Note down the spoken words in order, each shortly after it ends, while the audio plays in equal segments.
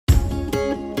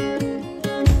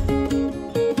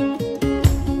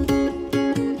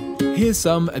Here's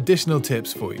some additional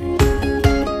tips for you.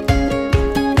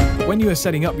 When you are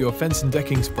setting up your fence and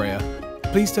decking sprayer,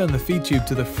 please turn the feed tube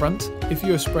to the front if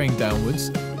you are spraying downwards,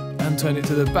 and turn it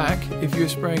to the back if you are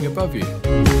spraying above you.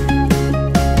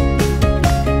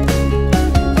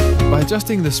 By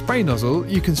adjusting the spray nozzle,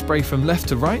 you can spray from left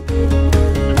to right,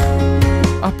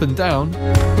 up and down,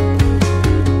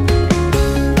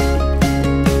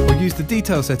 or use the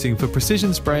detail setting for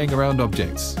precision spraying around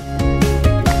objects.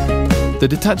 The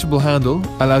detachable handle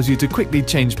allows you to quickly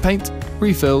change paint,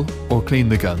 refill, or clean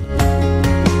the gun.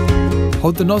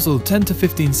 Hold the nozzle 10 to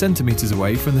 15 centimeters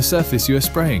away from the surface you are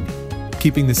spraying,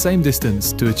 keeping the same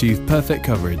distance to achieve perfect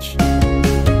coverage.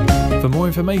 For more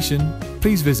information,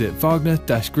 please visit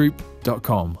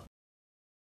wagner-group.com.